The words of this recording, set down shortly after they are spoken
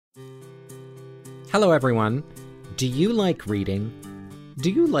Hello, everyone. Do you like reading?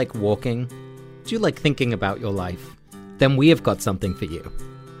 Do you like walking? Do you like thinking about your life? Then we have got something for you.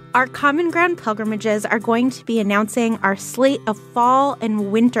 Our Common Ground pilgrimages are going to be announcing our slate of fall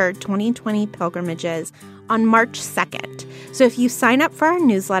and winter 2020 pilgrimages on March 2nd. So if you sign up for our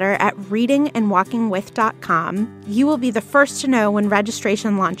newsletter at readingandwalkingwith.com, you will be the first to know when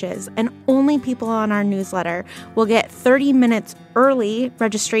registration launches, and only people on our newsletter will get 30 minutes early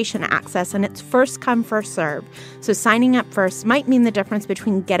registration access, and it's first come, first served. So signing up first might mean the difference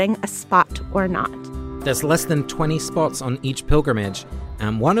between getting a spot or not. There's less than 20 spots on each pilgrimage,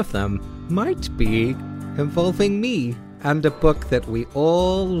 and one of them might be involving me and a book that we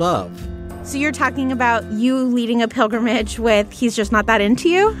all love. So you're talking about you leading a pilgrimage with He's Just Not That Into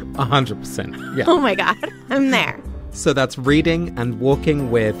You? 100%, yeah. Oh my God, I'm there. So that's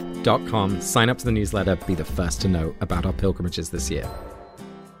readingandwalkingwith.com. Sign up to the newsletter, be the first to know about our pilgrimages this year.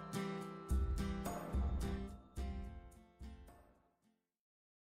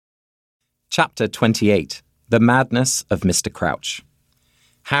 Chapter 28, The Madness of Mr. Crouch.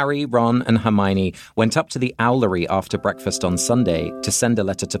 Harry, Ron, and Hermione went up to the owlery after breakfast on Sunday to send a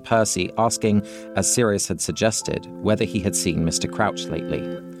letter to Percy asking, as Sirius had suggested, whether he had seen Mr. Crouch lately.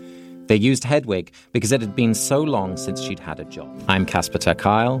 They used Hedwig because it had been so long since she'd had a job. I'm Casper ter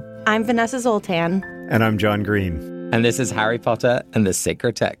Kuile. I'm Vanessa Zoltan. And I'm John Green. And this is Harry Potter and the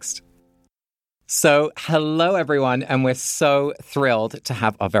Sacred Text. So, hello everyone, and we're so thrilled to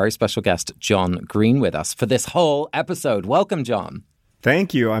have our very special guest, John Green, with us for this whole episode. Welcome, John.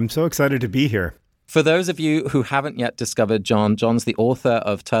 Thank you. I'm so excited to be here. For those of you who haven't yet discovered John, John's the author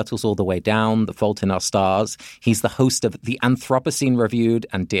of Turtles All the Way Down, The Fault in Our Stars. He's the host of The Anthropocene Reviewed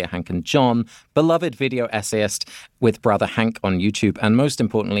and Dear Hank and John, beloved video essayist with Brother Hank on YouTube, and most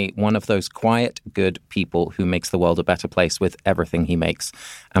importantly, one of those quiet, good people who makes the world a better place with everything he makes.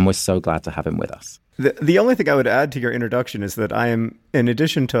 And we're so glad to have him with us. The only thing I would add to your introduction is that I am, in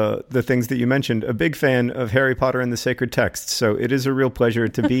addition to the things that you mentioned, a big fan of Harry Potter and the Sacred Text. So it is a real pleasure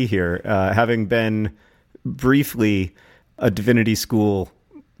to be here, having been briefly a divinity school,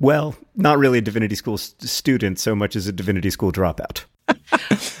 well, not really a divinity school student so much as a divinity school dropout.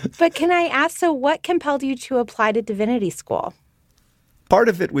 But can I ask, so what compelled you to apply to divinity school? Part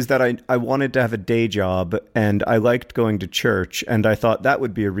of it was that I wanted to have a day job, and I liked going to church, and I thought that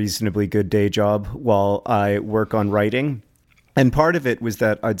would be a reasonably good day job while I work on writing. And part of it was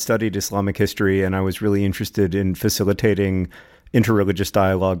that I'd studied Islamic history, and I was really interested in facilitating interreligious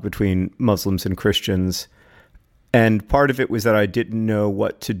dialogue between Muslims and Christians. And part of it was that I didn't know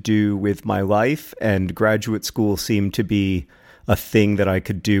what to do with my life, and graduate school seemed to be a thing that I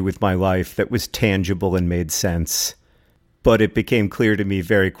could do with my life that was tangible and made sense. But it became clear to me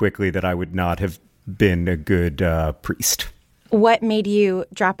very quickly that I would not have been a good priest. What made you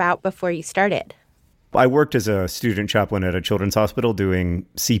drop out before you started? I worked as a student chaplain at a children's hospital doing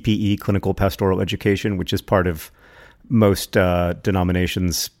CPE, clinical pastoral education, which is part of most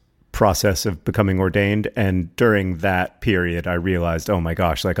denominations' process of becoming ordained. And during that period, I realized, oh my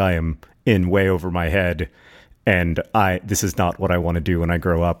gosh, like I am in way over my head. And this is not what I want to do when I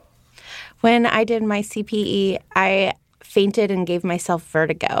grow up. When I did my CPE, I fainted and gave myself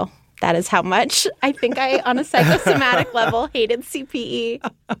vertigo. That is how much I think I, on a psychosomatic level, hated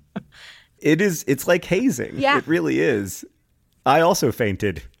CPE. It's like hazing. Yeah. It really is. I also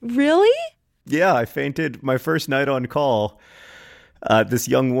fainted. Really? Yeah, I fainted my first night on call. This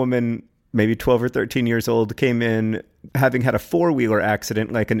young woman, maybe 12 or 13 years old, came in having had a four-wheeler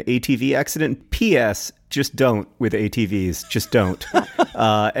accident, like an ATV accident. P.S. Just don't with ATVs. Just don't.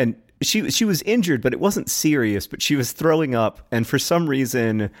 And She was injured, but it wasn't serious, but she was throwing up. And for some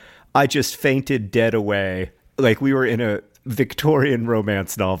reason, I just fainted dead away. Like we were in a Victorian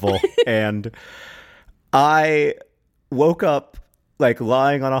romance novel. And I woke up like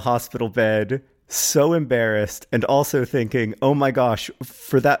lying on a hospital bed, so embarrassed, and also thinking, oh my gosh,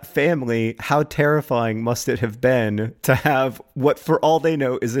 for that family, how terrifying must it have been to have what, for all they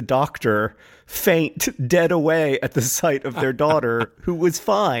know, is a doctor faint dead away at the sight of their daughter who was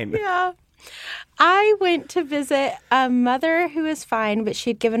fine. Yeah. I went to visit a mother who was fine, but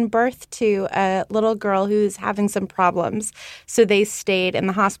she'd given birth to a little girl who's having some problems. So they stayed in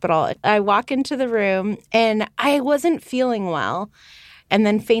the hospital. I walk into the room and I wasn't feeling well, and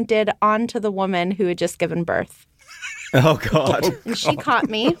then fainted onto the woman who had just given birth. Oh, God. And she caught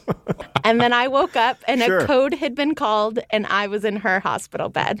me. And then I woke up and a code had been called and I was in her hospital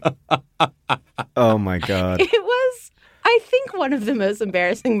bed. Oh, my God. It was, I think, one of the most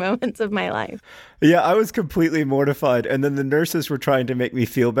embarrassing moments of my life. Yeah, I was completely mortified. And then the nurses were trying to make me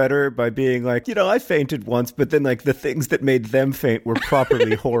feel better by being like, you know, I fainted once, but then like the things that made them faint were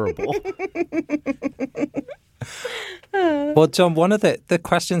properly horrible. Well, John, one of the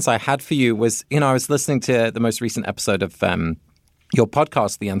questions I had for you was, I was listening to the most recent episode of your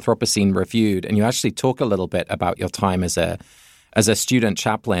podcast, The Anthropocene Reviewed, and you actually talk a little bit about your time as a student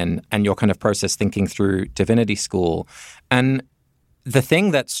chaplain and your kind of process thinking through divinity school. And the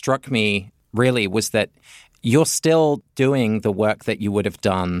thing that struck me really was that you're still doing the work that you would have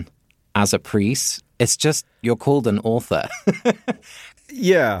done as a priest. It's just you're called an author.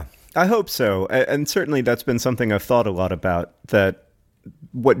 Yeah, I hope so. And certainly that's been something I've thought a lot about, that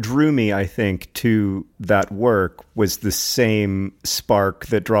what drew me, I think, to that work was the same spark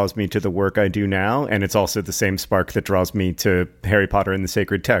that draws me to the work I do now. And it's also the same spark that draws me to Harry Potter and the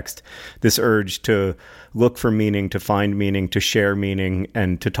Sacred Text. This urge to look for meaning, to find meaning, to share meaning,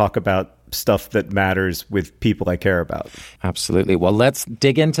 and to talk about stuff that matters with people I care about. Absolutely. Well, let's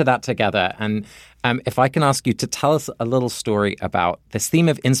dig into that together. And if I can ask you to tell us a little story about this theme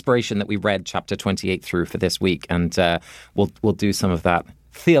of inspiration that we read chapter 28 through for this week, and we'll do some of that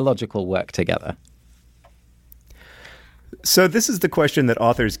theological work together. So this is the question that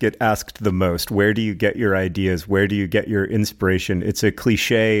authors get asked the most. Where do you get your ideas? Where do you get your inspiration? It's a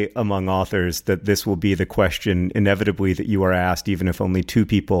cliche among authors that this will be the question inevitably that you are asked, even if only two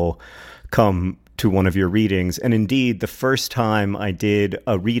people come to one of your readings. And indeed, the first time I did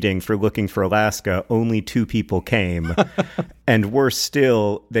a reading for Looking for Alaska, only two people came. And worse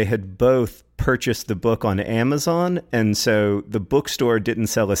still, they had both purchased the book on Amazon, and so the bookstore didn't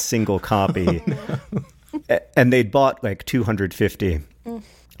sell a single copy. And they'd bought like 250.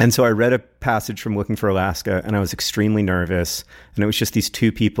 And so I read a passage from Looking for Alaska, and I was extremely nervous. And it was just these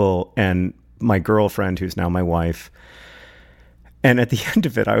two people and my girlfriend, who's now my wife. And at the end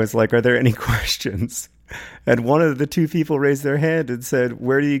of it, I was like, are there any questions? And one of the two people raised their hand and said,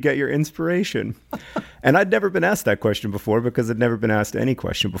 where do you get your inspiration? And I'd never been asked that question before, because I'd never been asked any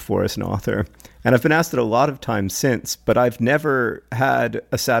question before as an author. And I've been asked it a lot of times since, but I've never had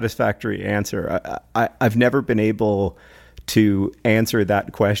a satisfactory answer. I've never been able to answer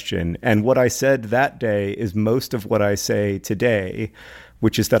that question. And what I said that day is most of what I say today,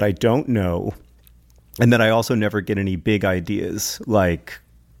 which is that I don't know. And that I also never get any big ideas like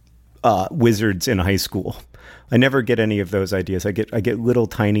wizards in high school. I never get any of those ideas. I get little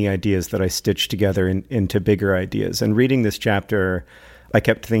tiny ideas that I stitch together into bigger ideas. And reading this chapter, I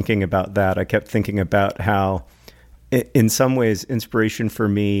kept thinking about that. I kept thinking about how, in some ways, inspiration for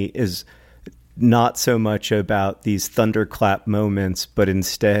me is not so much about these thunderclap moments, but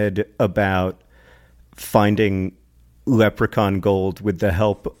instead about finding leprechaun gold with the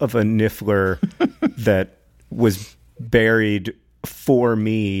help of a niffler that was buried for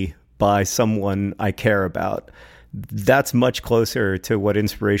me by someone I care about. That's much closer to what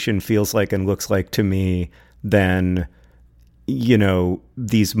inspiration feels like and looks like to me than,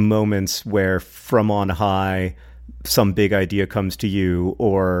 these moments where from on high some big idea comes to you,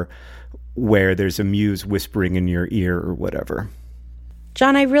 or where there's a muse whispering in your ear or whatever.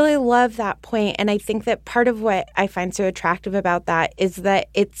 John, I really love that point, and I think that part of what I find so attractive about that is that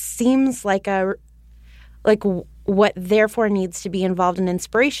it seems like what therefore needs to be involved in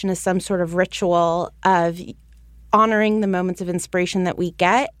inspiration is some sort of ritual of honoring the moments of inspiration that we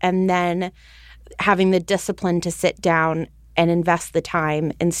get, and then having the discipline to sit down and invest the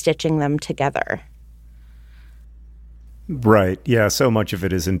time in stitching them together. Right. Yeah. So much of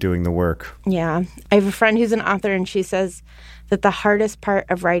it is in doing the work. Yeah. I have a friend who's an author, and she says that the hardest part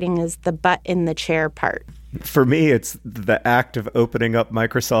of writing is the butt in the chair part. For me, it's the act of opening up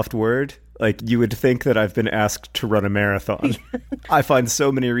Microsoft Word. Like, you would think that I've been asked to run a marathon. I find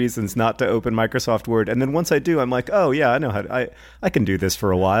so many reasons not to open Microsoft Word. And then once I do, I'm like, oh, yeah, I know how to, I can do this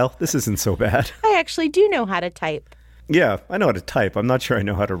for a while. This isn't so bad. I actually do know how to type. Yeah, I know how to type. I'm not sure I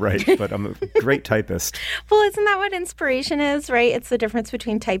know how to write, but I'm a great typist. Well, isn't that what inspiration is, right? It's the difference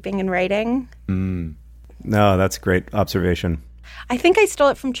between typing and writing. No, that's a great observation. I think I stole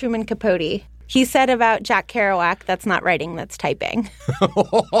it from Truman Capote. He said about Jack Kerouac, that's not writing, that's typing.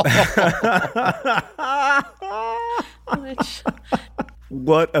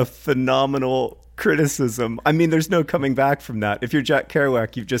 What a phenomenal criticism. I mean, there's no coming back from that. If you're Jack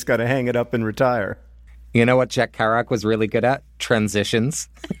Kerouac, you've just got to hang it up and retire. You know what Jack Kerouac was really good at? Transitions.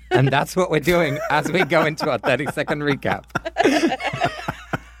 And that's what we're doing as we go into our 30-second recap.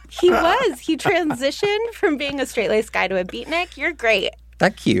 He was. He transitioned from being a straight-laced guy to a beatnik. You're great.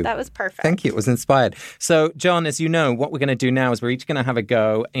 Thank you. That was perfect. Thank you. It was inspired. So, John, as you know, what we're going to do now is we're each going to have a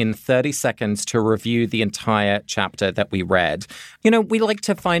go in 30 seconds to review the entire chapter that we read. We like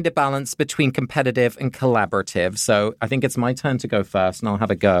to find a balance between competitive and collaborative. So I think it's my turn to go first, and I'll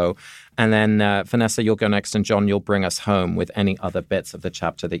have a go. And then, Vanessa, you'll go next, and John, you'll bring us home with any other bits of the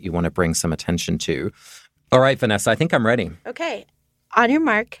chapter that you want to bring some attention to. All right, Vanessa, I think I'm ready. Okay. On your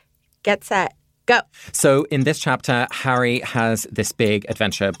mark, get set, go. So in this chapter, Harry has this big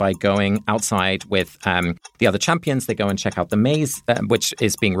adventure by going outside with the other champions. They go and check out the maze, which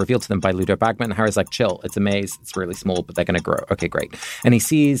is being revealed to them by Ludo Bagman. Harry's like, chill, it's a maze. It's really small, but they're going to grow. Okay, great. And he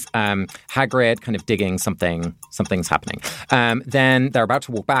sees Hagrid kind of digging something. Something's happening. Then they're about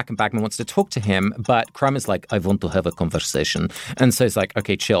to walk back and Bagman wants to talk to him, but Crumb is like, I want to have a conversation. And so he's like,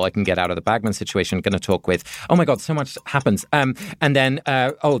 okay, chill. I can get out of the Bagman situation. Going to talk with, oh my God, so much happens. And then,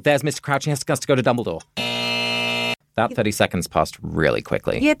 there's Mr. Crouch. He has to go to Dumbledore. That 30 seconds passed really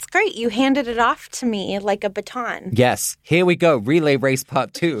quickly. Yeah, it's great. You handed it off to me like a baton. Yes. Here we go. Relay race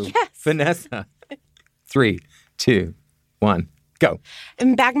part 2. Yes. Vanessa. 3, 2, 1. Go.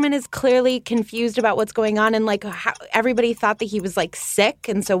 And Bagman is clearly confused about what's going on, and like how everybody thought that he was like sick,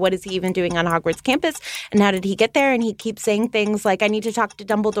 and so what is he even doing on Hogwarts campus, and how did he get there? And he keeps saying things like, I need to talk to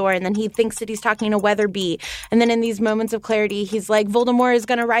Dumbledore, and then he thinks that he's talking to Weatherby, and then in these moments of clarity he's like, Voldemort is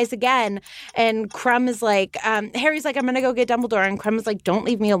going to rise again, and Crumb is like, Harry's like, I'm going to go get Dumbledore, and Crumb is like, don't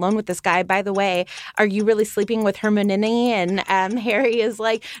leave me alone with this guy. By the way, are you really sleeping with Hermione? And Harry is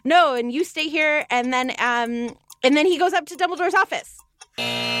like, no, and you stay here, and then he goes up to Dumbledore's office.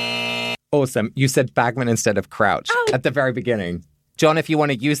 Awesome. You said Bagman instead of Crouch at the very beginning. John, if you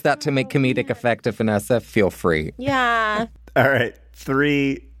want to use that to make comedic effect of Vanessa, feel free. Yeah. All right.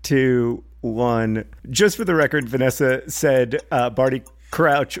 3, 2, 1. Just for the record, Vanessa said Barty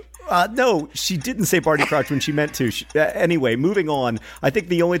Crouch. No, she didn't say Barty Crouch when she meant to. Anyway, moving on. I think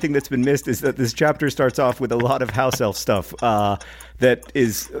the only thing that's been missed is that this chapter starts off with a lot of house elf stuff that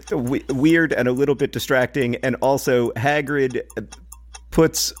is weird and a little bit distracting. And also, Hagrid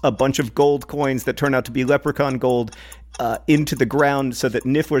puts a bunch of gold coins that turn out to be leprechaun gold into the ground so that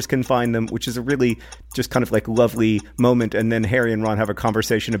Nifflers can find them, which is a really just kind of like lovely moment. And then Harry and Ron have a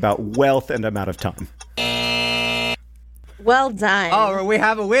conversation about wealth, and I'm out of time. Well done. Oh, we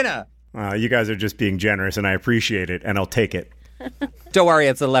have a winner. You guys are just being generous, and I appreciate it, and I'll take it. Don't worry,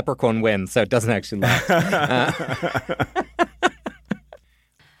 it's a leprechaun win, so it doesn't actually last.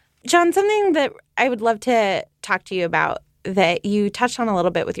 John, something that I would love to talk to you about that you touched on a little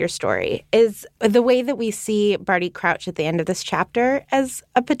bit with your story is the way that we see Barty Crouch at the end of this chapter as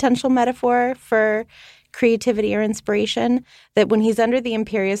a potential metaphor for creativity or inspiration, that when he's under the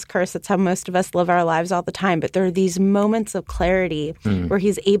Imperious Curse, that's how most of us live our lives all the time. But there are these moments of clarity where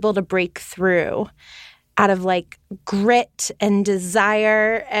he's able to break through out of like grit and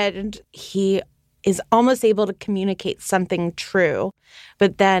desire, and he is almost able to communicate something true.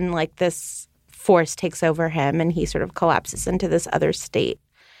 But then like this force takes over him and he sort of collapses into this other state.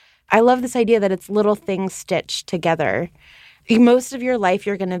 I love this idea that it's little things stitched together. Most of your life,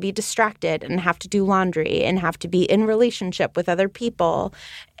 you're going to be distracted and have to do laundry and have to be in relationship with other people.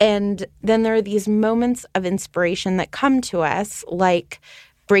 And then there are these moments of inspiration that come to us, like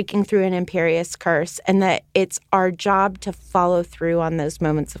breaking through an Imperious Curse, and that it's our job to follow through on those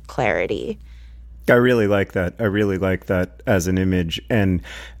moments of clarity. I really like that. I really like that as an image. And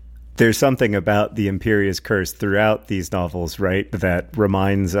there's something about the Imperious Curse throughout these novels, right, that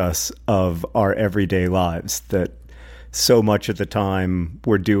reminds us of our everyday lives, that so much of the time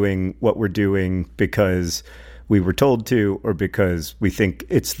we're doing what we're doing because we were told to, or because we think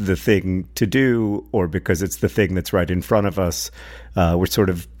it's the thing to do, or because it's the thing that's right in front of us. We're sort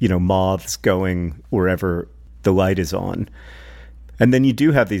of, moths going wherever the light is on. And then you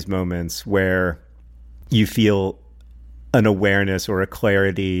do have these moments where you feel an awareness or a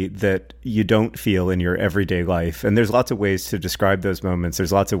clarity that you don't feel in your everyday life. And there's lots of ways to describe those moments.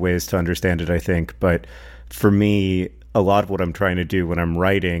 There's lots of ways to understand it, I think. But for me, a lot of what I'm trying to do when I'm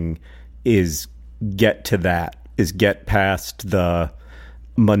writing is get to that, is get past the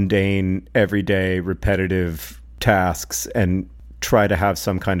mundane, everyday, repetitive tasks and try to have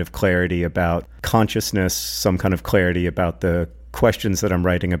some kind of clarity about consciousness, some kind of clarity about the questions that I'm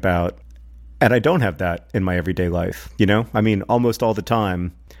writing about. And I don't have that in my everyday life, I mean, almost all the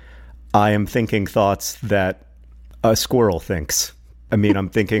time, I am thinking thoughts that a squirrel thinks. I mean, I'm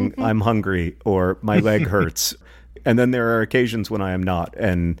thinking I'm hungry or my leg hurts. And then there are occasions when I am not,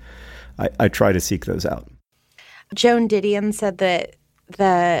 and I try to seek those out. Joan Didion said that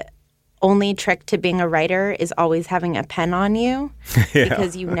the only trick to being a writer is always having a pen on you,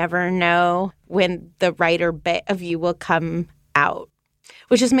 because you never know when the writer bit of you will come out.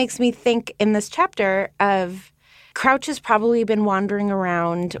 Which just makes me think in this chapter of Crouch has probably been wandering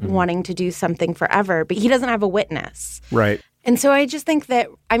around wanting to do something forever, but he doesn't have a witness. Right. And so I just think that,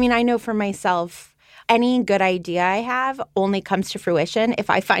 I know for myself, any good idea I have only comes to fruition if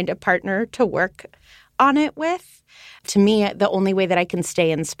I find a partner to work on it with. To me, the only way that I can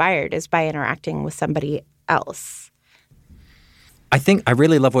stay inspired is by interacting with somebody else. I think I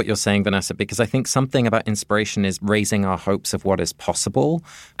really love what you're saying, Vanessa, because I think something about inspiration is raising our hopes of what is possible.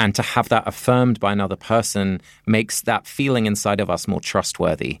 And to have that affirmed by another person makes that feeling inside of us more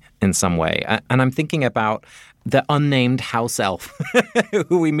trustworthy in some way. And I'm thinking about the unnamed house elf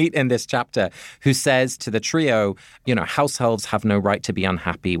who we meet in this chapter, who says to the trio, house elves have no right to be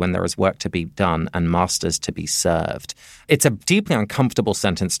unhappy when there is work to be done and masters to be served. It's a deeply uncomfortable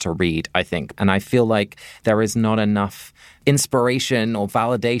sentence to read, I think. And I feel like there is not enough inspiration or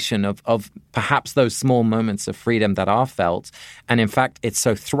validation of perhaps those small moments of freedom that are felt. And in fact, it's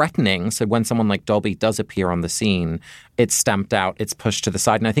so threatening. So when someone like Dobby does appear on the scene, it's stamped out, it's pushed to the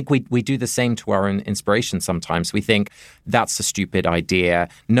side. And I think we do the same to our own inspiration sometimes. We think, that's a stupid idea.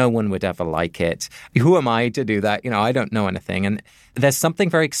 No one would ever like it. Who am I to do that? I don't know anything. And there's something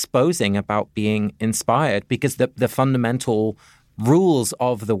very exposing about being inspired, because the fundamental rules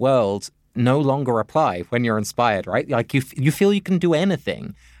of the world no longer apply when you're inspired, right? Like you feel you can do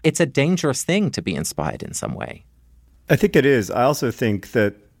anything. It's a dangerous thing to be inspired in some way. I think it is. I also think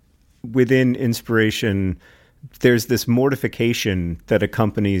that within inspiration, there's this mortification that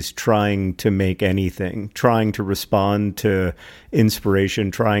accompanies trying to make anything, trying to respond to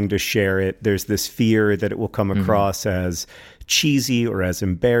inspiration, trying to share it. There's this fear that it will come across as cheesy or as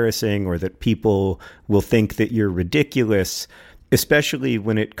embarrassing, or that people will think that you're ridiculous, especially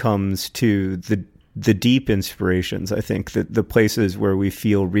when it comes to the deep inspirations. I think that the places where we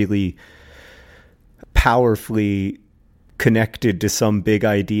feel really powerfully connected to some big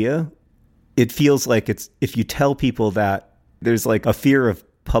idea, it feels like if you tell people that, there's like a fear of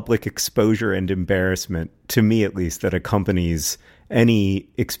public exposure and embarrassment, to me at least, that accompanies any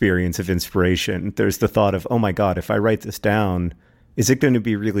experience of inspiration. There's the thought of, oh my God, if I write this down, is it going to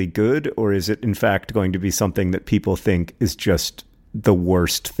be really good? Or is it in fact going to be something that people think is just the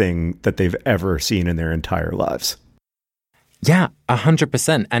worst thing that they've ever seen in their entire lives? Yeah,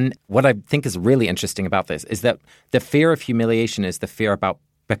 100%. And what I think is really interesting about this is that the fear of humiliation is the fear about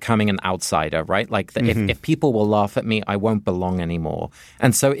becoming an outsider, right? Like if people will laugh at me, I won't belong anymore.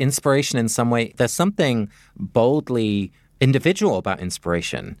 And so inspiration in some way, there's something boldly individual about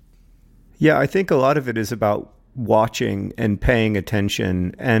inspiration. Yeah, I think a lot of it is about watching and paying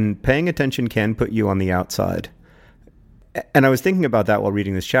attention. And paying attention can put you on the outside. And I was thinking about that while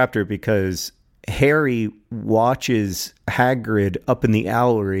reading this chapter, because Harry watches Hagrid up in the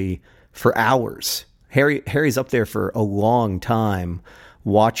Owlery for hours. Harry's up there for a long time,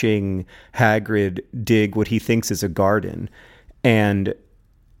 watching Hagrid dig what he thinks is a garden. And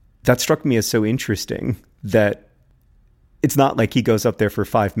that struck me as so interesting, that it's not like he goes up there for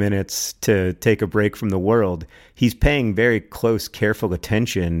 5 minutes to take a break from the world. He's paying very close, careful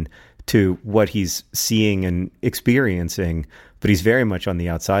attention to what he's seeing and experiencing, but he's very much on the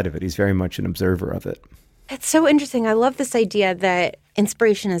outside of it. He's very much an observer of it. It's so interesting. I love this idea that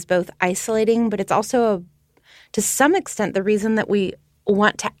inspiration is both isolating, but it's also, to some extent, the reason that we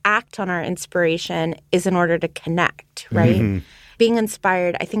want to act on our inspiration is in order to connect, right? Mm-hmm. Being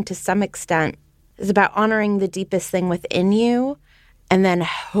inspired, I think, to some extent, is about honoring the deepest thing within you and then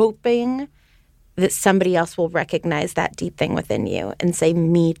hoping that somebody else will recognize that deep thing within you and say,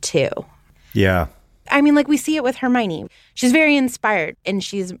 me too. Yeah. I mean, like we see it with Hermione. She's very inspired and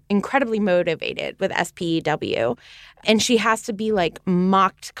she's incredibly motivated with SPEW. And she has to be like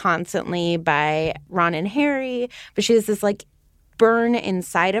mocked constantly by Ron and Harry. But she has this like burn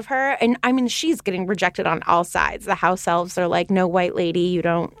inside of her. And I mean, she's getting rejected on all sides. The house elves are like, no, white lady, you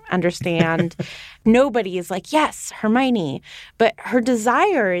don't understand. Nobody is like, yes, Hermione. But her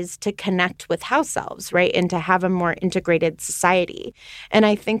desire is to connect with house elves, right? And to have a more integrated society. And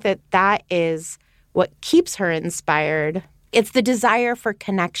I think that that is what keeps her inspired. It's the desire for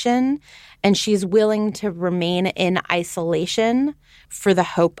connection, and she's willing to remain in isolation for the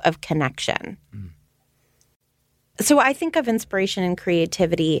hope of connection. Mm. So I think of inspiration and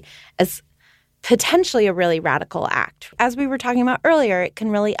creativity as potentially a really radical act. As we were talking about earlier, it can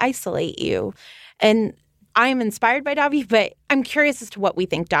really isolate you. And I'm inspired by Dobby, but I'm curious as to what we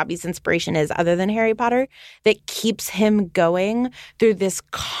think Dobby's inspiration is other than Harry Potter that keeps him going through this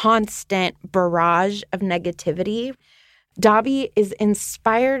constant barrage of negativity. Dobby is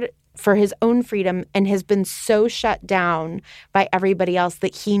inspired for his own freedom and has been so shut down by everybody else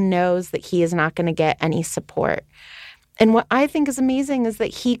that he knows that he is not going to get any support. And what I think is amazing is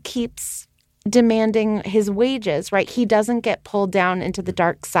that he keeps demanding his wages, right? He doesn't get pulled down into the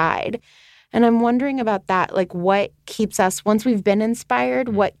dark side. And I'm wondering about that, like what keeps us, once we've been inspired,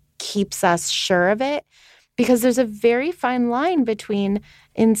 what keeps us sure of it? Because there's a very fine line between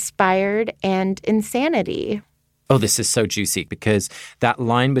inspired and insanity. Oh, this is so juicy, because that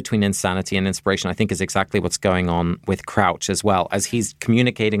line between insanity and inspiration, I think, is exactly what's going on with Crouch as well, as he's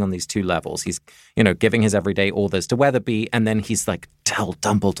communicating on these two levels. He's, giving his everyday orders to Weatherby, and then he's like, tell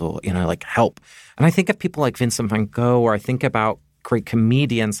Dumbledore, like, help. And I think of people like Vincent van Gogh, or I think about great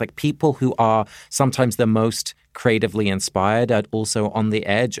comedians, like people who are sometimes the most creatively inspired, and also on the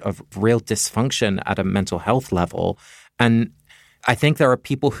edge of real dysfunction at a mental health level. And I think there are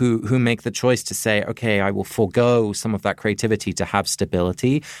people who make the choice to say, okay, I will forego some of that creativity to have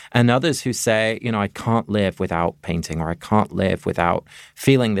stability, and others who say, I can't live without painting, or I can't live without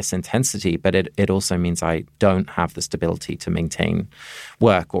feeling this intensity, but it also means I don't have the stability to maintain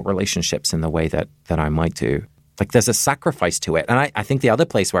work or relationships in the way that I might do. Like, there's a sacrifice to it. And I think the other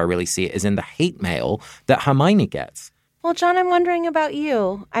place where I really see it is in the hate mail that Hermione gets. Well, John, I'm wondering about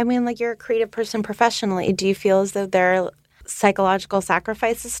you. I mean, like, you're a creative person professionally. Do you feel as though there are psychological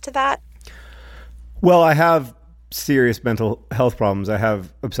sacrifices to that? Well, I have serious mental health problems. I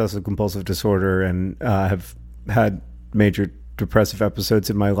have obsessive compulsive disorder, and have had major depressive episodes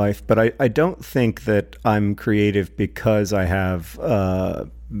in my life. But I don't think that I'm creative because I have a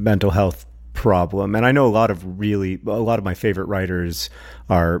mental health problem. And I know a lot of my favorite writers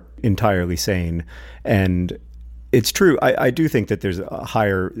are entirely sane. And it's true. I do think that there's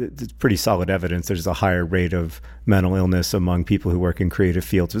it's pretty solid evidence. There's a higher rate of mental illness among people who work in creative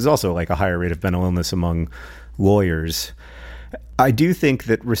fields. There's also like a higher rate of mental illness among lawyers. I do think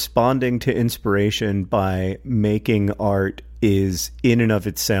that responding to inspiration by making art is in and of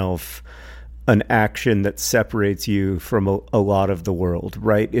itself an action that separates you from a lot of the world,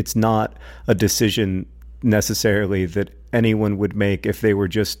 right? It's not a decision necessarily that anyone would make if they were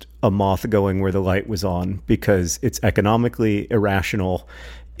just a moth going where the light was on, because it's economically irrational.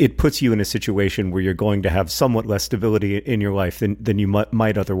 It puts you in a situation where you're going to have somewhat less stability in your life than you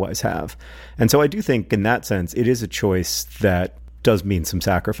might otherwise have. And so I do think in that sense, it is a choice that does mean some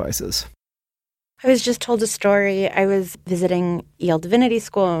sacrifices. I was just told a story. I was visiting Yale Divinity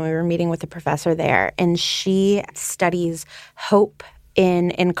School, and we were meeting with a professor there, and she studies hope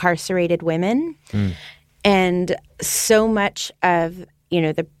in incarcerated women. And so much of,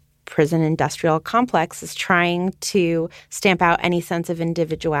 the prison industrial complex is trying to stamp out any sense of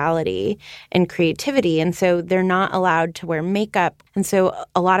individuality and creativity. And so they're not allowed to wear makeup. And so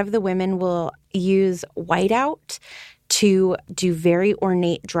a lot of the women will use whiteout to do very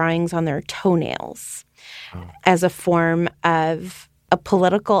ornate drawings on their toenails as a form of a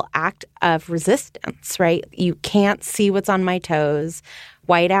political act of resistance, right? You can't see what's on my toes.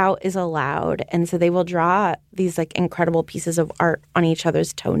 Whiteout is allowed. And so they will draw these like incredible pieces of art on each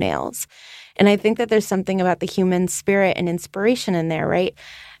other's toenails. And I think that there's something about the human spirit and inspiration in there, right?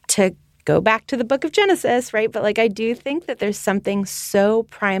 To go back to the book of Genesis, right? But like, I do think that there's something so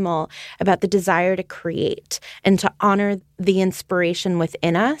primal about the desire to create and to honor the inspiration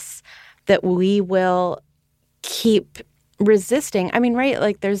within us that we will keep resisting. I mean, right?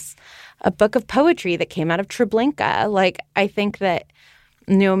 Like, there's a book of poetry that came out of Treblinka. Like, I think that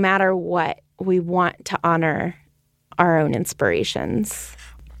no matter what, we want to honor our own inspirations.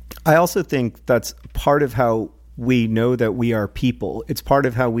 I also think that's part of how we know that we are people. It's part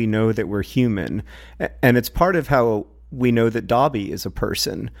of how we know that we're human. And it's part of how we know that Dobby is a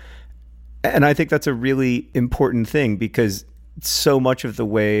person. And I think that's a really important thing, because so much of the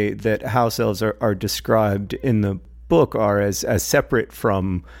way that house elves are described in the book are as separate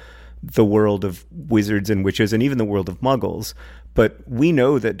from the world of wizards and witches and even the world of muggles. But we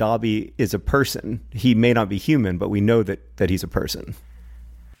know that Dobby is a person. He may not be human, but we know that he's a person.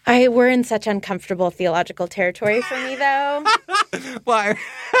 We're in such uncomfortable theological territory for me, though. Why?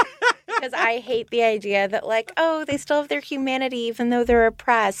 Because I hate the idea that, like, oh, they still have their humanity even though they're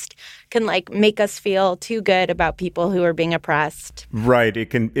oppressed, can, like, make us feel too good about people who are being oppressed. Right.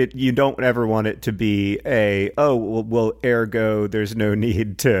 You don't ever want it to be well, ergo, there's no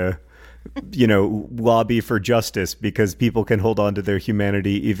need to, lobby for justice because people can hold on to their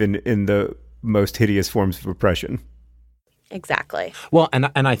humanity even in the most hideous forms of oppression. Exactly. Well, and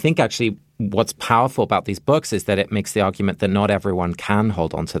I think actually what's powerful about these books is that it makes the argument that not everyone can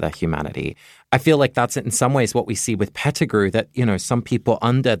hold on to their humanity. I feel like that's in some ways what we see with Pettigrew, that, some people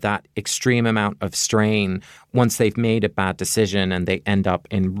under that extreme amount of strain, once they've made a bad decision and they end up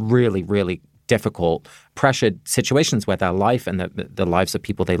in really, really difficult, pressured situations where their life and the lives of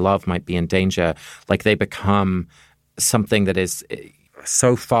people they love might be in danger, like they become something that is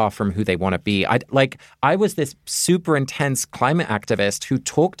so far from who they want to be. I was this super intense climate activist who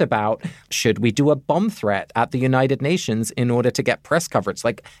talked about, should we do a bomb threat at the United Nations in order to get press coverage?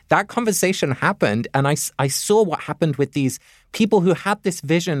 Like, that conversation happened, and I saw what happened with these people who had this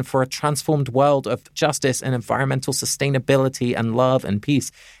vision for a transformed world of justice and environmental sustainability and love and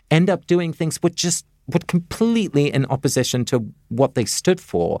peace end up doing things which completely in opposition to what they stood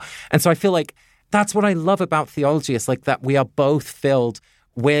for. And so I feel like that's what I love about theology, is like that we are both filled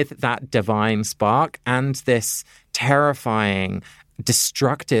with that divine spark and this terrifying,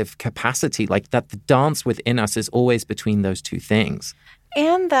 destructive capacity, like that the dance within us is always between those two things.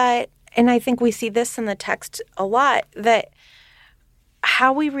 And I think we see this in the text a lot, that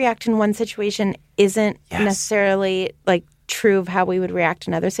how we react in one situation isn't necessarily like true of how we would react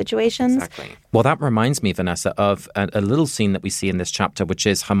in other situations. Exactly. Well, that reminds me, Vanessa, of a little scene that we see in this chapter, which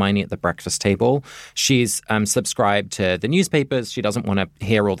is Hermione at the breakfast table. She's subscribed to the newspapers. She doesn't want to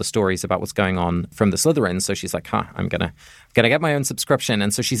hear all the stories about what's going on from the Slytherins. So she's like, I'm gonna get my own subscription.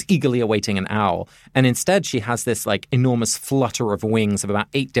 And so she's eagerly awaiting an owl. And instead, she has this like enormous flutter of wings of about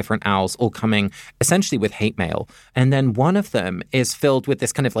 8 different owls, all coming essentially with hate mail. And then one of them is filled with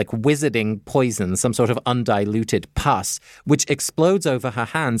this kind of like wizarding poison, some sort of undiluted pus, which explodes over her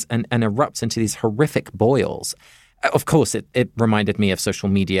hands and erupts into these horrific boils. Of course, it reminded me of social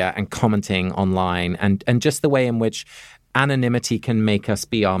media and commenting online and just the way in which anonymity can make us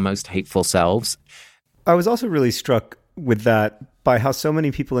be our most hateful selves. I was also really struck with that by how so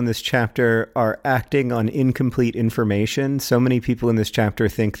many people in this chapter are acting on incomplete information. So many people in this chapter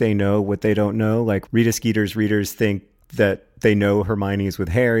think they know what they don't know. Like Rita Skeeter's readers think that they know Hermione's with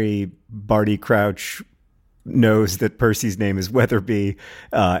Harry. Barty Crouch knows that Percy's name is Weatherby.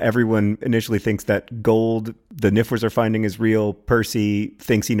 Everyone initially thinks that gold the Nifflers are finding is real. Percy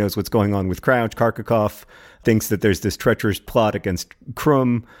thinks he knows what's going on with Crouch. Karkakoff thinks that there's this treacherous plot against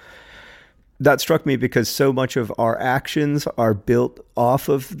Krum. That struck me because so much of our actions are built off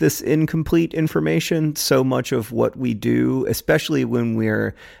of this incomplete information. So much of what we do, especially when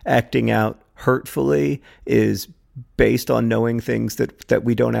we're acting out hurtfully, is based on knowing things that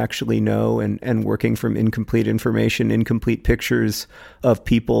we don't actually know and working from incomplete information, incomplete pictures of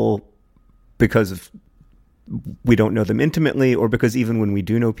people because we don't know them intimately, or because even when we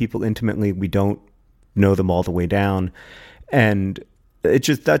do know people intimately, we don't know them all the way down. And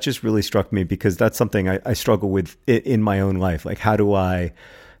that just really struck me because that's something I struggle with in my own life. Like, how do I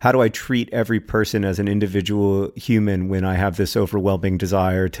treat every person as an individual human when I have this overwhelming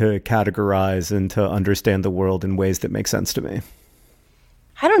desire to categorize and to understand the world in ways that make sense to me?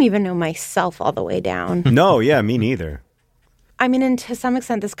 I don't even know myself all the way down. No, yeah, me neither. I mean, and to some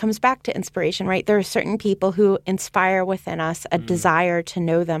extent, this comes back to inspiration, right? There are certain people who inspire within us a desire to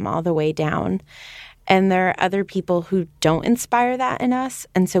know them all the way down. And there are other people who don't inspire that in us,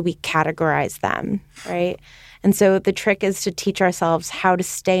 and so we categorize them, right? And so the trick is to teach ourselves how to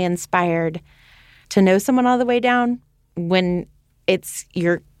stay inspired to know someone all the way down when it's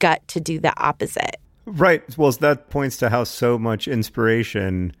your gut to do the opposite. Right. Well, that points to how so much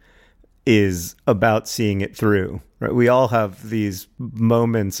inspiration is about seeing it through, right? We all have these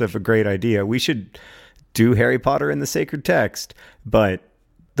moments of a great idea. We should do Harry Potter in the sacred text, but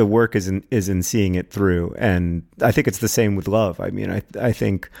the work is in seeing it through. And I think it's the same with love. I mean, I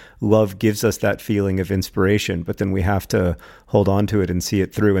think love gives us that feeling of inspiration, but then we have to hold on to it and see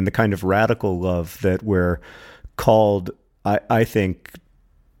it through. And the kind of radical love that we're called, I think,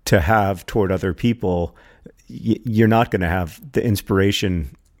 to have toward other people, you're not going to have the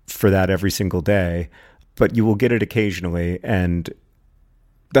inspiration for that every single day, but you will get it occasionally. And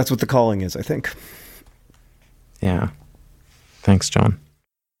that's what the calling is, I think. Yeah. Thanks, John.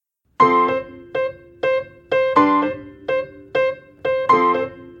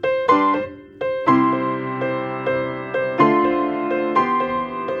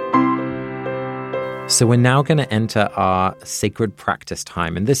 So we're now going to enter our sacred practice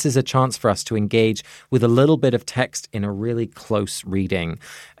time. And this is a chance for us to engage with a little bit of text in a really close reading.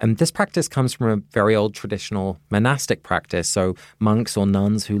 And this practice comes from a very old traditional monastic practice. So monks or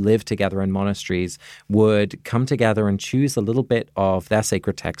nuns who live together in monasteries would come together and choose a little bit of their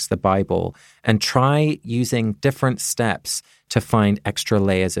sacred text, the Bible, and try using different steps to find extra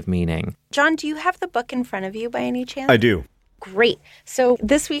layers of meaning. John, do you have the book in front of you by any chance? I do. Great. So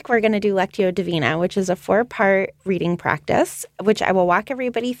this week we're going to do Lectio Divina, which is a 4-part reading practice, which I will walk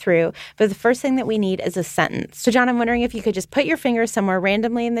everybody through. But the first thing that we need is a sentence. So John, I'm wondering if you could just put your finger somewhere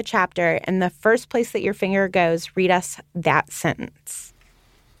randomly in the chapter, and the first place that your finger goes, read us that sentence.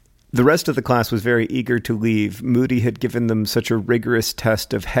 The rest of the class was very eager to leave. Moody had given them such a rigorous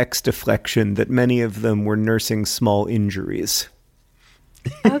test of hex deflection that many of them were nursing small injuries.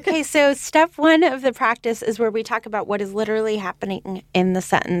 Okay, so step one of the practice is where we talk about what is literally happening in the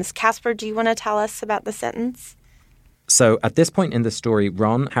sentence. Casper, do you want to tell us about the sentence? So at this point in the story,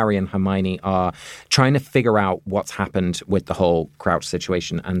 Ron, Harry, and Hermione are trying to figure out what's happened with the whole Crouch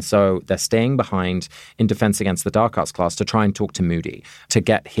situation. And so they're staying behind in Defense Against the Dark Arts class to try and talk to Moody to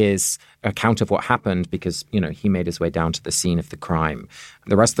get his account of what happened because, he made his way down to the scene of the crime.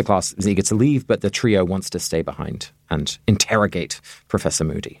 The rest of the class is eager to leave, but the trio wants to stay behind and interrogate Professor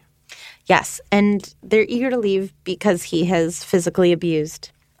Moody. Yes, and they're eager to leave because he has physically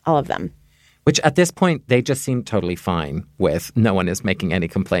abused all of them. Which at this point, they just seem totally fine with. No one is making any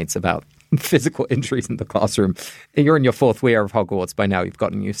complaints about physical injuries in the classroom. You're in your fourth year of Hogwarts by now. You've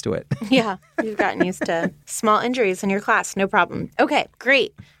gotten used to it. Yeah, you've gotten used to small injuries in your class. No problem. Okay,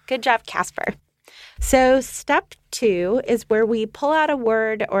 great. Good job, Casper. So step 2 is where we pull out a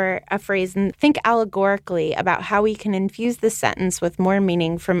word or a phrase and think allegorically about how we can infuse the sentence with more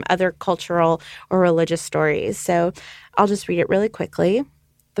meaning from other cultural or religious stories. So I'll just read it really quickly.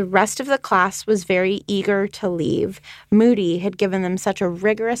 The rest of the class was very eager to leave. Moody had given them such a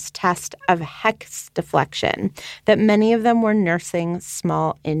rigorous test of hex deflection that many of them were nursing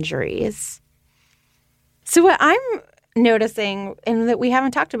small injuries. So what I'm noticing, and that we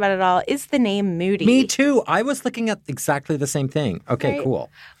haven't talked about at all, is the name Moody. Me too. I was looking at exactly the same thing. Okay, right? Cool.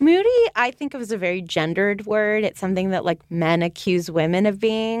 Moody, I think of as a very gendered word. It's something that men accuse women of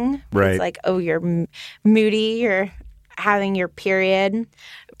being. Right. It's like, oh, you're moody, you're having your period.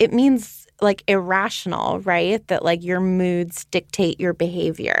 It means irrational, right? That your moods dictate your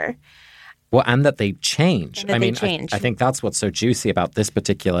behavior. Well, and that they change. They change. I think that's what's so juicy about this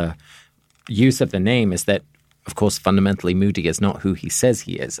particular use of the name is that, of course, fundamentally, Moody is not who he says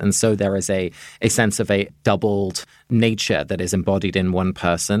he is. And so there is a sense of a doubled nature that is embodied in one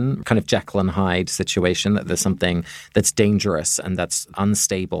person, kind of Jekyll and Hyde situation, that there's something that's dangerous and that's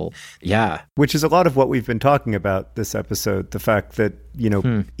unstable. Yeah. Which is a lot of what we've been talking about this episode, the fact that,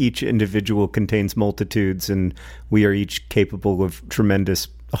 each individual contains multitudes and we are each capable of tremendous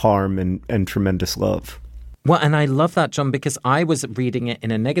harm and tremendous love. Well, and I love that, John, because I was reading it in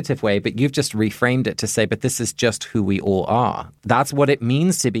a negative way, but you've just reframed it to say, but this is just who we all are. That's what it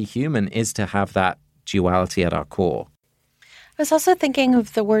means to be human, is to have that duality at our core. I was also thinking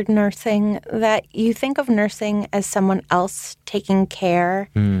of the word nursing, that you think of nursing as someone else taking care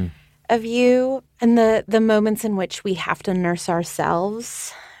of you, and the moments in which we have to nurse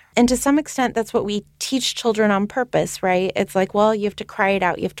ourselves. And to some extent, that's what we teach children on purpose, right? It's like, well, you have to cry it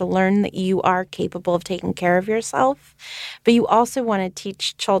out. You have to learn that you are capable of taking care of yourself. But you also want to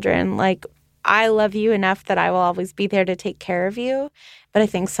teach children, I love you enough that I will always be there to take care of you. But I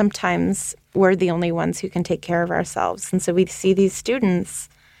think sometimes we're the only ones who can take care of ourselves. And so we see these students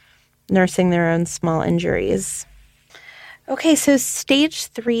nursing their own small injuries. Okay, so stage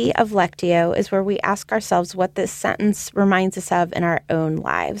 3 of Lectio is where we ask ourselves what this sentence reminds us of in our own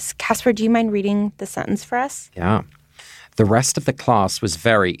lives. Casper, do you mind reading the sentence for us? Yeah. The rest of the class was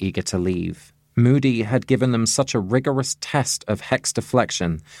very eager to leave. Moody had given them such a rigorous test of hex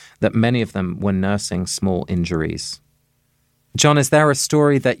deflection that many of them were nursing small injuries. John, is there a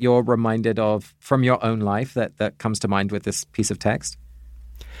story that you're reminded of from your own life that comes to mind with this piece of text?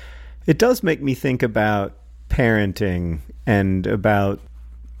 It does make me think about parenting and about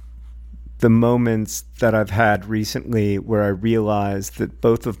the moments that I've had recently where I realized that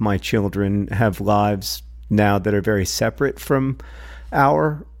both of my children have lives now that are very separate from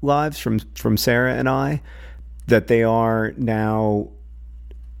our lives, from Sarah and I, that they are now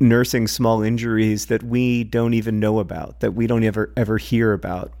nursing small injuries that we don't even know about, that we don't ever hear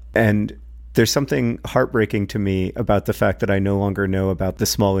about. And there's something heartbreaking to me about the fact that I no longer know about the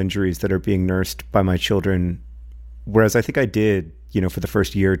small injuries that are being nursed by my children, whereas I think I did, for the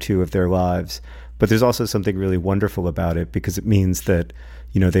first year or two of their lives. But there's also something really wonderful about it because it means that,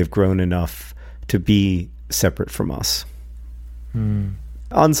 they've grown enough to be separate from us.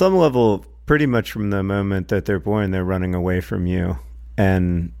 On some level, pretty much from the moment that they're born, they're running away from you.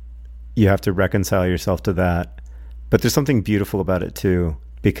 And you have to reconcile yourself to that. But there's something beautiful about it too,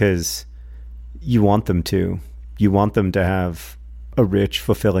 because you want them to. You want them to have a rich,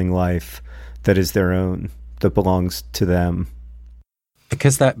 fulfilling life that is their own, that belongs to them.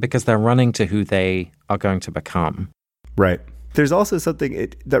 Because they're running to who they are going to become. Right. There's also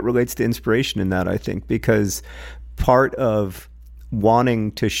something that relates to inspiration in that, I think, because part of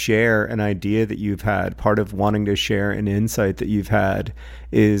wanting to share an idea that you've had, part of wanting to share an insight that you've had,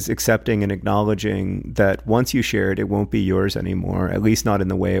 is accepting and acknowledging that once you share it, it won't be yours anymore, at least not in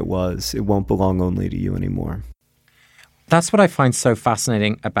the way it was. It won't belong only to you anymore. That's what I find so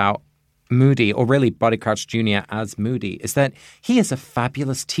fascinating about Moody, or really Barty Crouch Jr. as Moody, is that he is a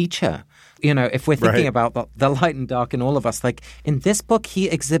fabulous teacher. You know, if we're thinking about the light and dark in all of us, like in this book, he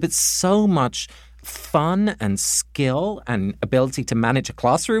exhibits so much fun and skill and ability to manage a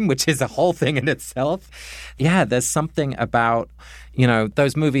classroom, which is a whole thing in itself. Yeah, there's something about, you know,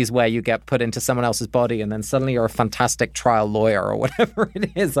 those movies where you get put into someone else's body and then suddenly you're a fantastic trial lawyer or whatever it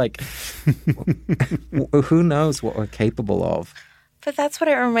is. Like, who knows what we're capable of? But that's what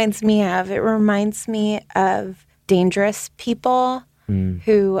it reminds me of. It reminds me of dangerous people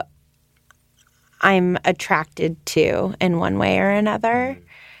who I'm attracted to in one way or another.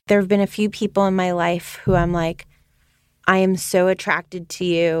 There have been a few people in my life who I'm like, I am so attracted to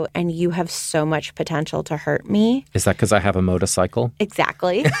you and you have so much potential to hurt me. Is that because I have a motorcycle?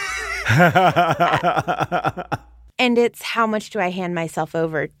 Exactly. And it's how much do I hand myself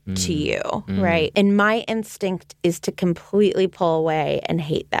over to you, right? And my instinct is to completely pull away and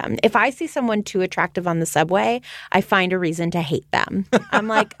hate them. If I see someone too attractive on the subway, I find a reason to hate them. I'm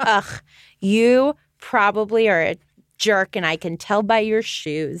like, ugh, you probably are a jerk and I can tell by your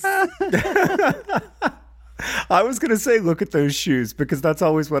shoes. I was going to say, look at those shoes, because that's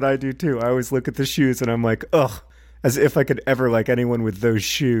always what I do too. I always look at the shoes and I'm like, ugh, as if I could ever like anyone with those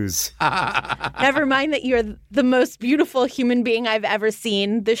shoes. Never mind that you're the most beautiful human being I've ever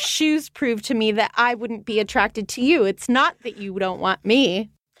seen. The shoes prove to me that I wouldn't be attracted to you. It's not that you don't want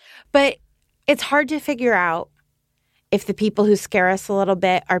me. But it's hard to figure out if the people who scare us a little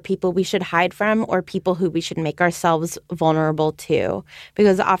bit are people we should hide from or people who we should make ourselves vulnerable to.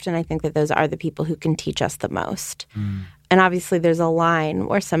 Because often I think that those are the people who can teach us the most. And obviously there's a line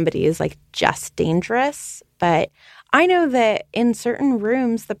where somebody is like just dangerous. But I know that in certain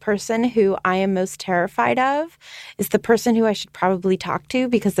rooms, the person who I am most terrified of is the person who I should probably talk to,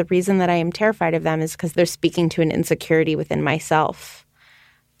 because the reason that I am terrified of them is because they're speaking to an insecurity within myself.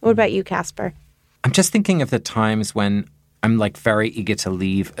 What about you, Casper? I'm just thinking of the times when I'm like very eager to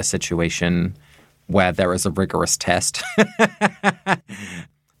leave a situation where there is a rigorous test.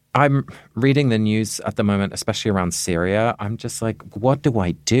 I'm reading the news at the moment, especially around Syria. I'm just like, what do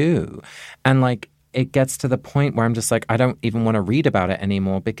I do? And like, it gets to the point where I'm just like, I don't even want to read about it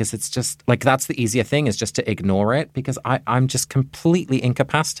anymore, because it's just like, that's the easier thing, is just to ignore it, because I'm just completely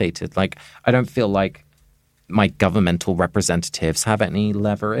incapacitated. Like, I don't feel like my governmental representatives have any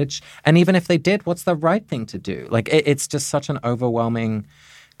leverage. And even if they did, what's the right thing to do? Like, it's just such an overwhelming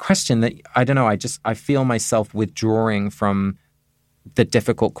question that, I don't know, I feel myself withdrawing from the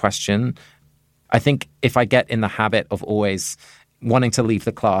difficult question. I think if I get in the habit of always wanting to leave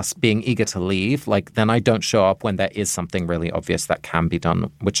the class, being eager to leave, like, then I don't show up when there is something really obvious that can be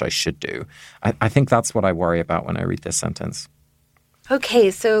done, which I should do. I think that's what I worry about when I read this sentence.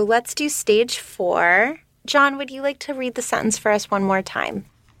 Okay, so let's do stage 4. John, would you like to read the sentence for us one more time?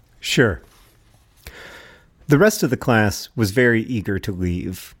 Sure. The rest of the class was very eager to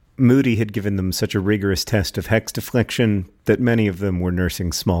leave. Moody had given them such a rigorous test of hex deflection that many of them were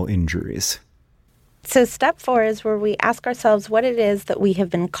nursing small injuries. So step 4 is where we ask ourselves what it is that we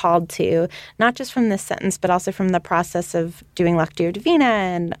have been called to, not just from this sentence, but also from the process of doing Lectio Divina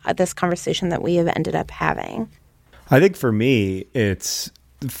and this conversation that we have ended up having. I think for me, it's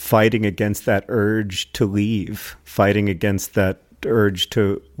fighting against that urge to leave, fighting against that urge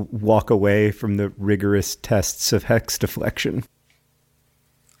to walk away from the rigorous tests of hex deflection.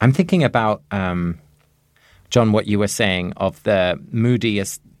 I'm thinking about, John, what you were saying of the Moody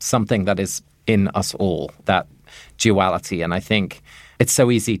as something that is in us all, that duality. And I think it's so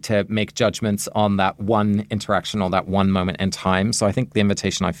easy to make judgments on that one interaction or that one moment in time. So I think the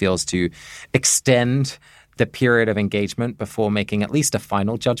invitation I feel is to extend the period of engagement before making at least a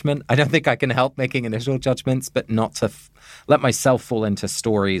final judgment. I don't think I can help making initial judgments, but not to let myself fall into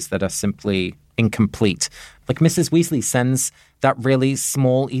stories that are simply incomplete. Like Mrs. Weasley sends that really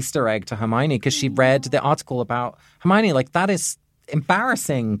small Easter egg to Hermione because she read the article about Hermione. Like, that is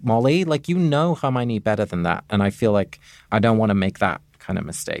embarrassing, Molly. Like, you know Hermione better than that. And I feel like I don't want to make that kind of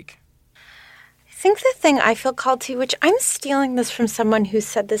mistake. I think the thing I feel called to, which I'm stealing this from someone who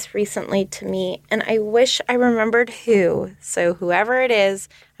said this recently to me, and I wish I remembered who. So whoever it is,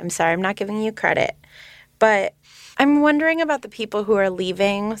 I'm sorry, I'm not giving you credit. But I'm wondering about the people who are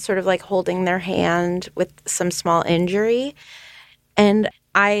leaving, sort of like holding their hand with some small injury. And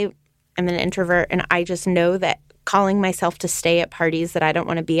I am an introvert, and I just know that calling myself to stay at parties that I don't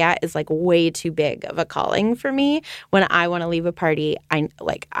want to be at is like way too big of a calling for me. When I want to leave a party, I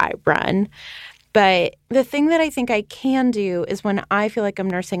run. But the thing that I think I can do is when I feel like I'm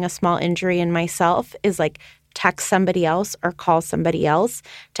nursing a small injury in myself is like text somebody else or call somebody else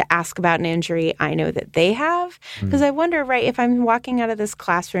to ask about an injury I know that they have. Because I wonder, right, if I'm walking out of this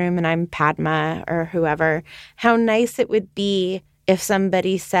classroom and I'm Padma or whoever, how nice it would be if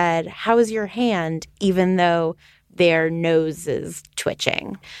somebody said, "How is your hand?" even though their nose is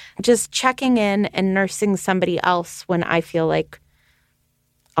twitching. Just checking in and nursing somebody else when I feel like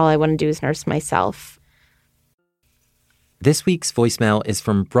all I want to do is nurse myself. This week's voicemail is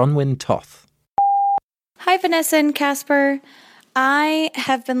from Bronwyn Toth. Hi, Vanessa and Casper. I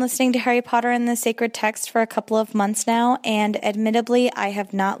have been listening to Harry Potter and the Sacred Text for a couple of months now, and admittedly, I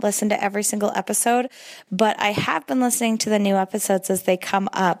have not listened to every single episode, but I have been listening to the new episodes as they come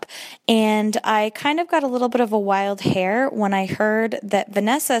up, and I kind of got a little bit of a wild hair when I heard that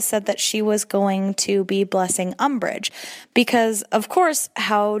Vanessa said that she was going to be blessing Umbridge, because, of course,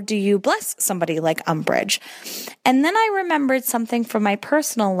 how do you bless somebody like Umbridge? And then I remembered something from my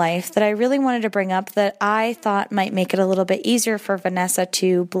personal life that I really wanted to bring up that I thought might make it a little bit easier for Vanessa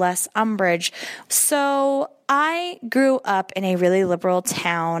to bless Umbridge. So I grew up in a really liberal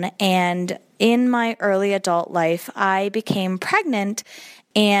town, and in my early adult life, I became pregnant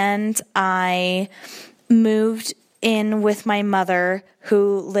and I moved in with my mother,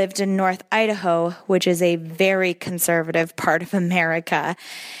 who lived in North Idaho, which is a very conservative part of America.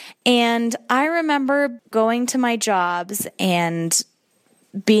 And I remember going to my jobs and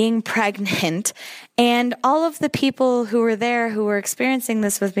being pregnant, and all of the people who were there who were experiencing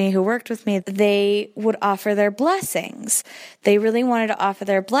this with me, who worked with me, they would offer their blessings. They really wanted to offer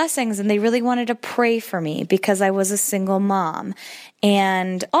their blessings, and they really wanted to pray for me because I was a single mom.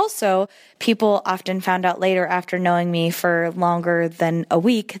 And also, people often found out later after knowing me for longer than a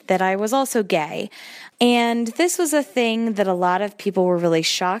week that I was also gay. And this was a thing that a lot of people were really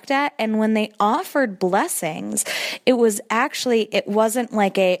shocked at. And when they offered blessings, it wasn't like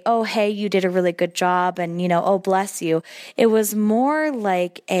oh, hey, you did a really good job and, oh, bless you. It was more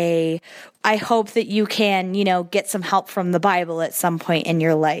like I hope that you can, get some help from the Bible at some point in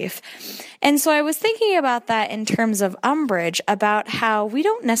your life. And so I was thinking about that in terms of Umbridge, about how we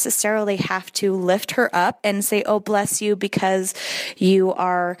don't necessarily have to lift her up and say, oh, bless you, because you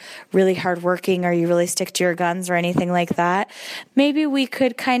are really hardworking or you really stick to your guns or anything like that. Maybe we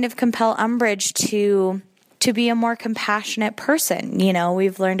could kind of compel Umbridge to be a more compassionate person.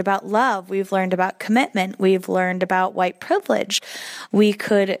 We've learned about love. We've learned about commitment. We've learned about white privilege. We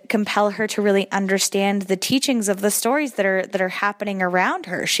could compel her to really understand the teachings of the stories that are happening around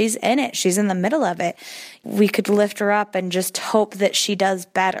her. She's in it. She's in the middle of it. We could lift her up and just hope that she does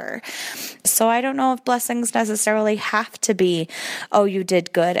better. So I don't know if blessings necessarily have to be, oh, you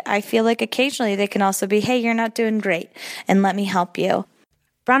did good. I feel like occasionally they can also be, hey, you're not doing great, and let me help you.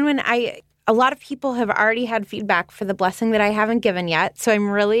 Bronwyn, a lot of people have already had feedback for the blessing that I haven't given yet, so I'm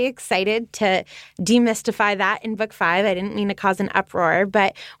really excited to demystify that in book 5. I didn't mean to cause an uproar,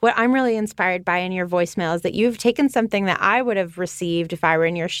 but what I'm really inspired by in your voicemail is that you've taken something that I would have received if I were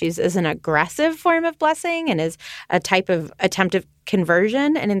in your shoes as an aggressive form of blessing and as a type of attempt of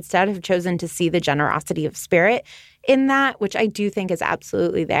conversion, and instead have chosen to see the generosity of spirit in that, which I do think is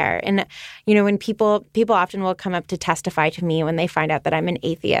absolutely there. And, when people often will come up to testify to me when they find out that I'm an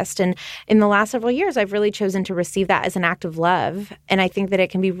atheist. And in the last several years, I've really chosen to receive that as an act of love. And I think that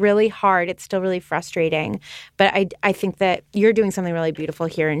it can be really hard. It's still really frustrating. But I think that you're doing something really beautiful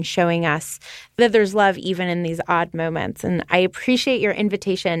here in showing us that there's love even in these odd moments. And I appreciate your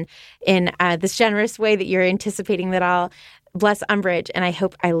invitation in this generous way that you're anticipating that I'll bless Umbridge. And I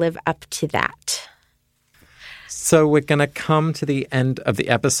hope I live up to that. So we're going to come to the end of the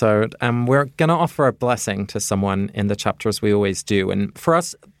episode, and we're going to offer a blessing to someone in the chapter, as we always do. And for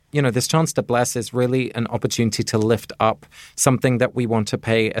us, this chance to bless is really an opportunity to lift up something that we want to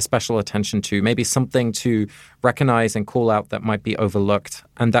pay a special attention to, maybe something to recognize and call out that might be overlooked,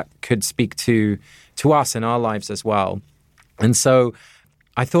 and that could speak to us in our lives as well. And so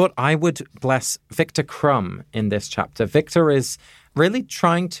I thought I would bless Viktor Krum in this chapter. Viktor is really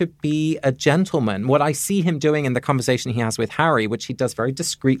trying to be a gentleman. What I see him doing in the conversation he has with Harry, which he does very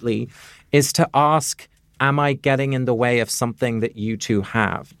discreetly, is to ask, am I getting in the way of something that you two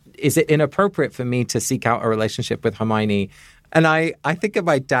have? Is it inappropriate for me to seek out a relationship with Hermione? And I think of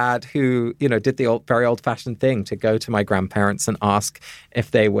my dad who, did the very old-fashioned thing to go to my grandparents and ask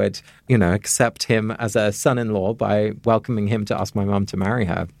if they would, accept him as a son-in-law by welcoming him to ask my mum to marry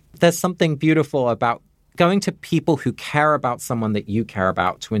her. There's something beautiful about going to people who care about someone that you care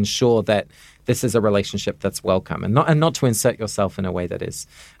about to ensure that this is a relationship that's welcome, and not to insert yourself in a way that is,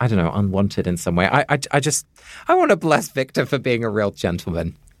 I don't know, unwanted in some way. I want to bless Viktor for being a real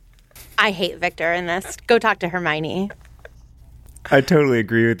gentleman. I hate Viktor in this. Go talk to Hermione. I totally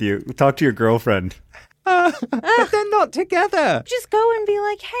agree with you. Talk to your girlfriend. But they're not together. Just go and be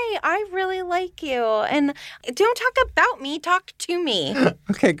like, hey, I really like you. And don't talk about me, talk to me.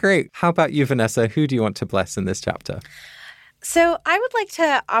 Okay, great. How about you, Vanessa? Who do you want to bless in this chapter? So I would like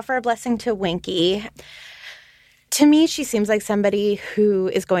to offer a blessing to Winky. To me, she seems like somebody who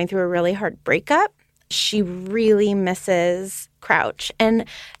is going through a really hard breakup. She really misses Crouch. And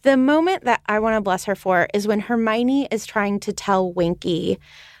the moment that I want to bless her for is when Hermione is trying to tell Winky,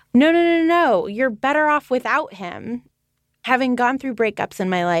 no, you're better off without him. Having gone through breakups in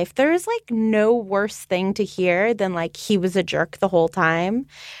my life, there's like no worse thing to hear than like he was a jerk the whole time.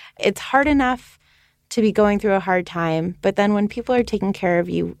 It's hard enough to be going through a hard time, but then when people are taking care of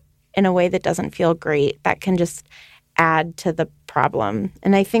you in a way that doesn't feel great, that can just add to the problem.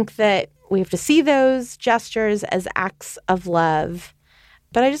 And I think that we have to see those gestures as acts of love.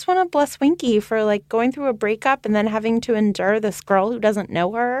 But I just want to bless Winky for like going through a breakup and then having to endure this girl who doesn't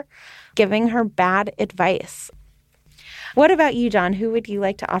know her, giving her bad advice. What about you, John? Who would you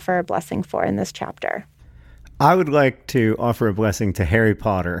like to offer a blessing for in this chapter? I would like to offer a blessing to Harry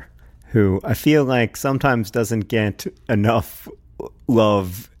Potter, who I feel like sometimes doesn't get enough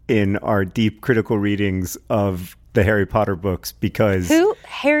love in our deep critical readings of the Harry Potter books because... Who?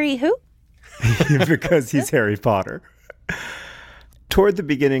 Harry who? Because he's Harry Potter. Toward the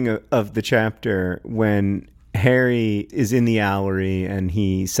beginning of the chapter, when Harry is in the Owlery and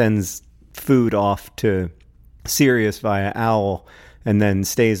he sends food off to Sirius via owl and then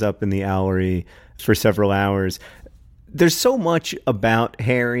stays up in the Owlery for several hours, there's so much about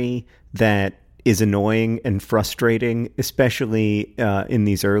Harry that is annoying and frustrating, especially in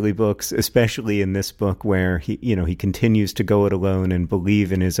these early books, especially in this book where he continues to go it alone and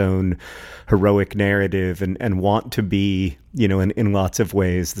believe in his own heroic narrative and want to be, in lots of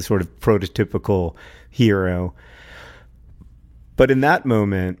ways, the sort of prototypical hero. But in that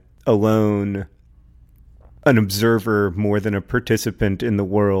moment, alone, an observer more than a participant in the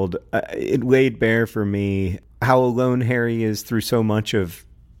world, it laid bare for me how alone Harry is through so much of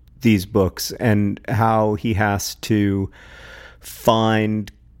these books and how he has to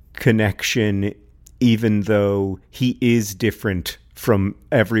find connection even though he is different from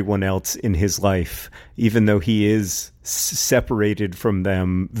everyone else in his life, even though he is separated from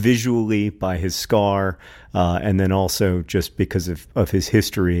them visually by his scar, and then also just because of his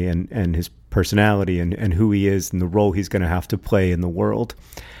history and his personality and who he is and the role he's going to have to play in the world.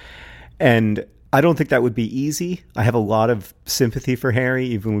 And I don't think that would be easy. I have a lot of sympathy for Harry.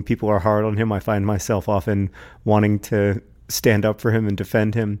 Even when people are hard on him, I find myself often wanting to stand up for him and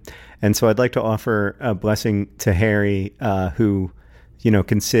defend him. And so I'd like to offer a blessing to Harry, who,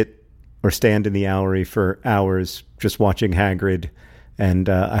 can sit or stand in the Owlery for hours just watching Hagrid. And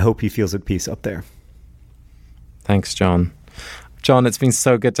I hope he feels at peace up there. Thanks, John. John, it's been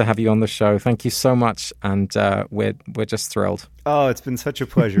so good to have you on the show. Thank you so much. And we're just thrilled. Oh, it's been such a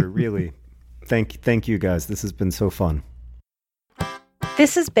pleasure, really. Thank you, guys. This has been so fun.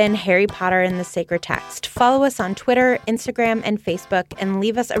 This has been Harry Potter and the Sacred Text. Follow us on Twitter, Instagram, and Facebook, and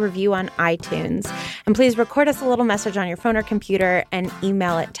leave us a review on iTunes. And please record us a little message on your phone or computer and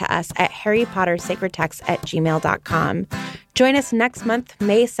email it to us at harrypottersacredtext@gmail.com. Join us next month,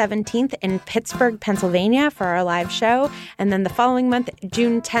 May 17th, in Pittsburgh, Pennsylvania for our live show, and then the following month,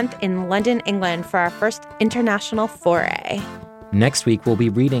 June 10th, in London, England for our first international foray. Next week, we'll be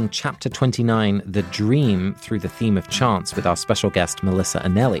reading Chapter 29, The Dream, through the theme of chance with our special guest, Melissa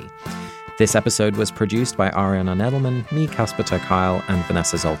Anelli. This episode was produced by Ariana Nedelman, me, Casper ter Kuile, and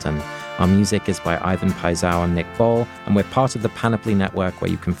Vanessa Zoltan. Our music is by Ivan Paisau and Nick Boll, and we're part of the Panoply Network, where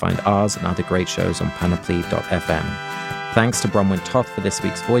you can find ours and other great shows on panoply.fm. Thanks to Bronwyn Toth for this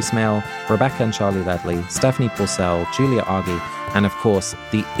week's voicemail, Rebecca and Charlie Ledley, Stephanie Porcel, Julia Argy, and of course,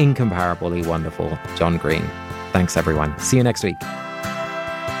 the incomparably wonderful John Green. Thanks, everyone. See you next week.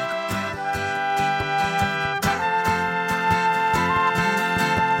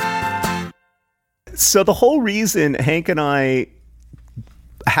 So the whole reason Hank and I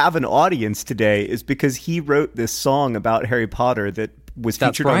have an audience today is because he wrote this song about Harry Potter that was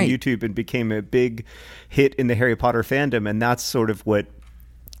featured on YouTube and became a big hit in the Harry Potter fandom. And that's sort of what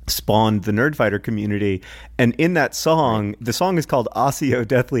spawned the Nerdfighter community. And in that song, the song is called Accio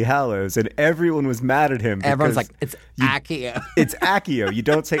Deathly Hallows, and everyone was mad at him. Everyone's like, it's Accio. It's Accio. You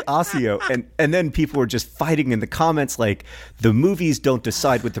don't say Accio. And then people were just fighting in the comments like, the movies don't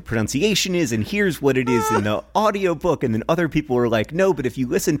decide what the pronunciation is, and here's what it is in the audiobook. And then other people were like, no, but if you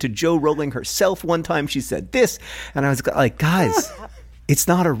listen to Jo Rowling herself one time, she said this. And I was like, guys, it's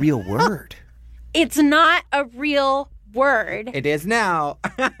not a real word. It's not a real word. It is now.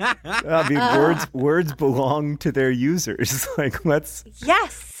 I mean, words belong to their users. Like, let's.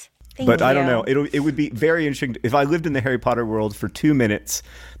 Yes. But I don't know. It would be very interesting. If I lived in the Harry Potter world for 2 minutes,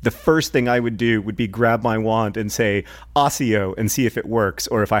 the first thing I would do would be grab my wand and say Accio and see if it works,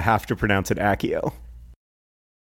 or if I have to pronounce it Accio.